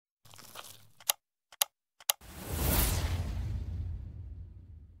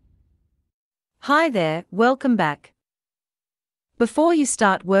Hi there, welcome back. Before you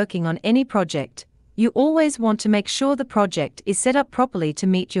start working on any project, you always want to make sure the project is set up properly to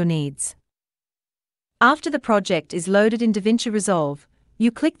meet your needs. After the project is loaded in DaVinci Resolve,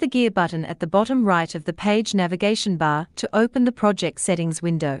 you click the gear button at the bottom right of the page navigation bar to open the project settings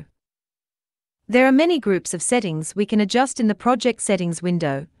window. There are many groups of settings we can adjust in the project settings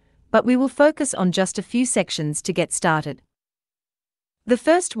window, but we will focus on just a few sections to get started. The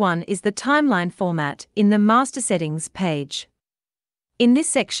first one is the timeline format in the Master Settings page. In this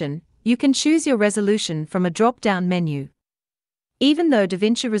section, you can choose your resolution from a drop-down menu. Even though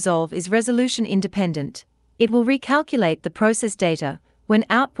DaVinci Resolve is resolution independent, it will recalculate the process data when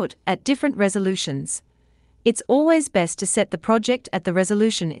output at different resolutions. It's always best to set the project at the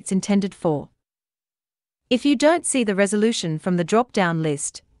resolution it's intended for. If you don't see the resolution from the drop-down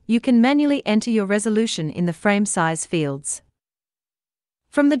list, you can manually enter your resolution in the frame size fields.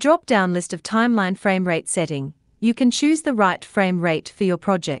 From the drop-down list of timeline frame rate setting, you can choose the right frame rate for your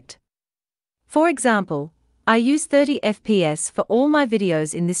project. For example, I use 30 FPS for all my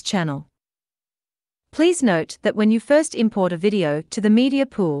videos in this channel. Please note that when you first import a video to the media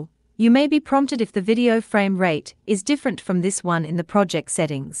pool, you may be prompted if the video frame rate is different from this one in the project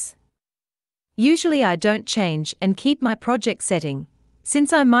settings. Usually I don't change and keep my project setting,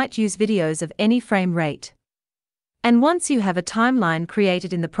 since I might use videos of any frame rate. And once you have a timeline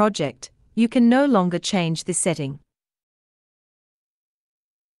created in the project, you can no longer change this setting.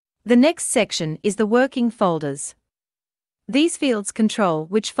 The next section is the working folders. These fields control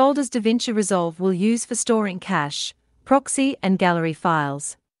which folders DaVinci Resolve will use for storing cache, proxy, and gallery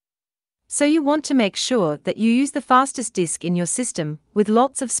files. So you want to make sure that you use the fastest disk in your system with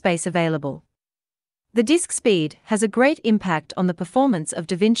lots of space available. The disk speed has a great impact on the performance of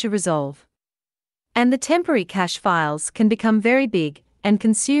DaVinci Resolve. And the temporary cache files can become very big and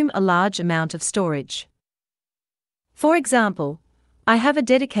consume a large amount of storage. For example, I have a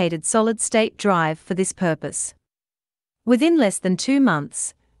dedicated solid-state drive for this purpose. Within less than 2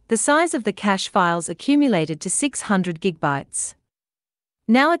 months, the size of the cache files accumulated to 600 gigabytes.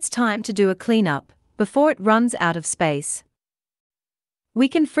 Now it's time to do a cleanup before it runs out of space. We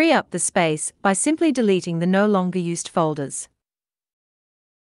can free up the space by simply deleting the no longer used folders.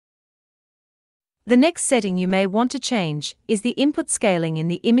 The next setting you may want to change is the input scaling in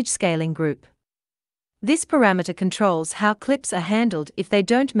the image scaling group. This parameter controls how clips are handled if they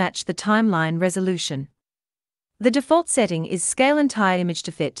don't match the timeline resolution. The default setting is Scale Entire Image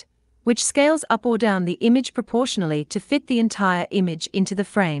to Fit, which scales up or down the image proportionally to fit the entire image into the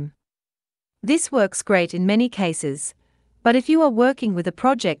frame. This works great in many cases, but if you are working with a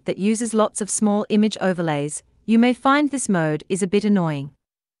project that uses lots of small image overlays, you may find this mode is a bit annoying.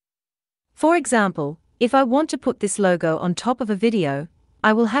 For example, if I want to put this logo on top of a video,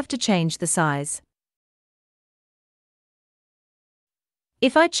 I will have to change the size.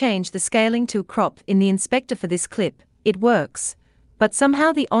 If I change the scaling to crop in the inspector for this clip, it works, but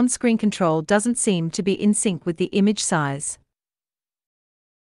somehow the on-screen control doesn't seem to be in sync with the image size.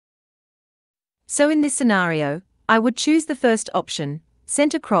 So in this scenario, I would choose the first option,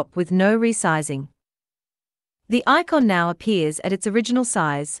 center crop with no resizing. The icon now appears at its original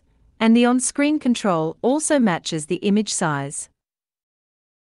size, and the on-screen control also matches the image size.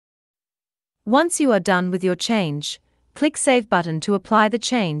 Once you are done with your change, click Save button to apply the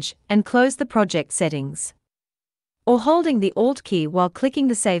change and close the project settings. Or holding the Alt key while clicking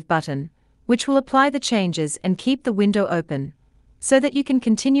the Save button, which will apply the changes and keep the window open, so that you can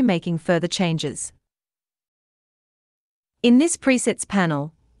continue making further changes. In this Presets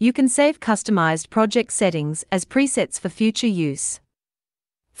panel, you can save customized project settings as presets for future use.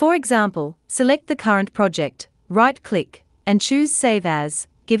 For example, select the current project, right-click, and choose Save As,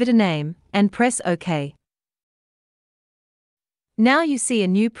 give it a name, and press OK. Now you see a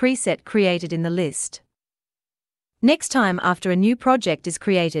new preset created in the list. Next time after a new project is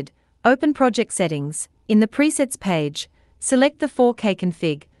created, open Project Settings, in the Presets page, select the 4K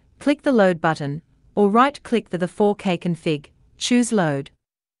config, click the Load button, or right-click the 4K config, choose Load.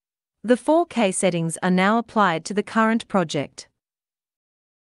 The 4K settings are now applied to the current project.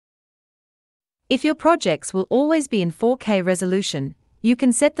 If your projects will always be in 4K resolution, you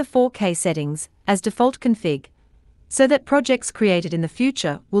can set the 4K settings as default config, so that projects created in the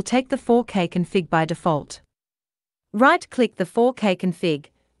future will take the 4K config by default. Right-click the 4K config,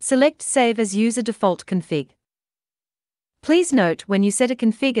 select Save as User Default Config. Please note when you set a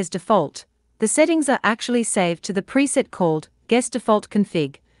config as default, the settings are actually saved to the preset called Guest Default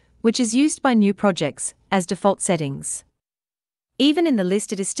Config, which is used by new projects as default settings. Even in the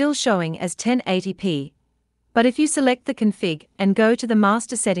list it is still showing as 1080p, but if you select the config and go to the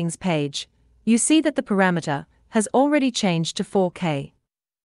Master Settings page, you see that the parameter has already changed to 4K.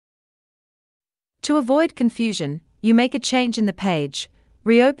 To avoid confusion, you make a change in the page,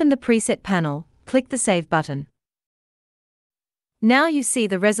 reopen the preset panel, click the Save button. Now you see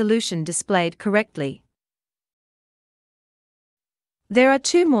the resolution displayed correctly. There are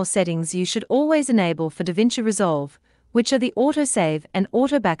two more settings you should always enable for DaVinci Resolve, which are the Auto-Save and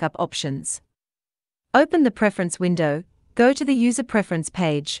Auto-Backup options. Open the Preference window, go to the User Preference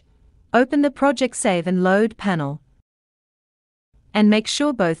page, open the Project Save and Load panel, and make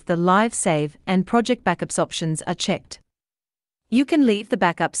sure both the Live Save and Project Backups options are checked. You can leave the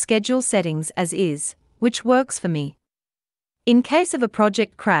backup schedule settings as is, which works for me. In case of a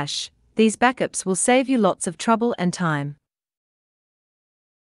project crash, these backups will save you lots of trouble and time.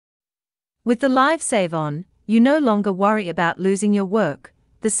 With the Live Save on, you no longer worry about losing your work.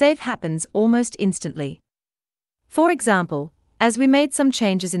 The save happens almost instantly. For example, as we made some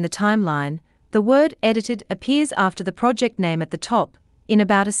changes in the timeline, the word edited appears after the project name at the top. In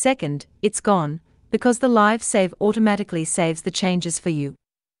about a second, it's gone, because the Live Save automatically saves the changes for you.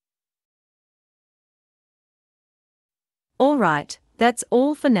 Alright, that's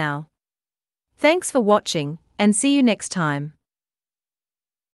all for now. Thanks for watching, and see you next time.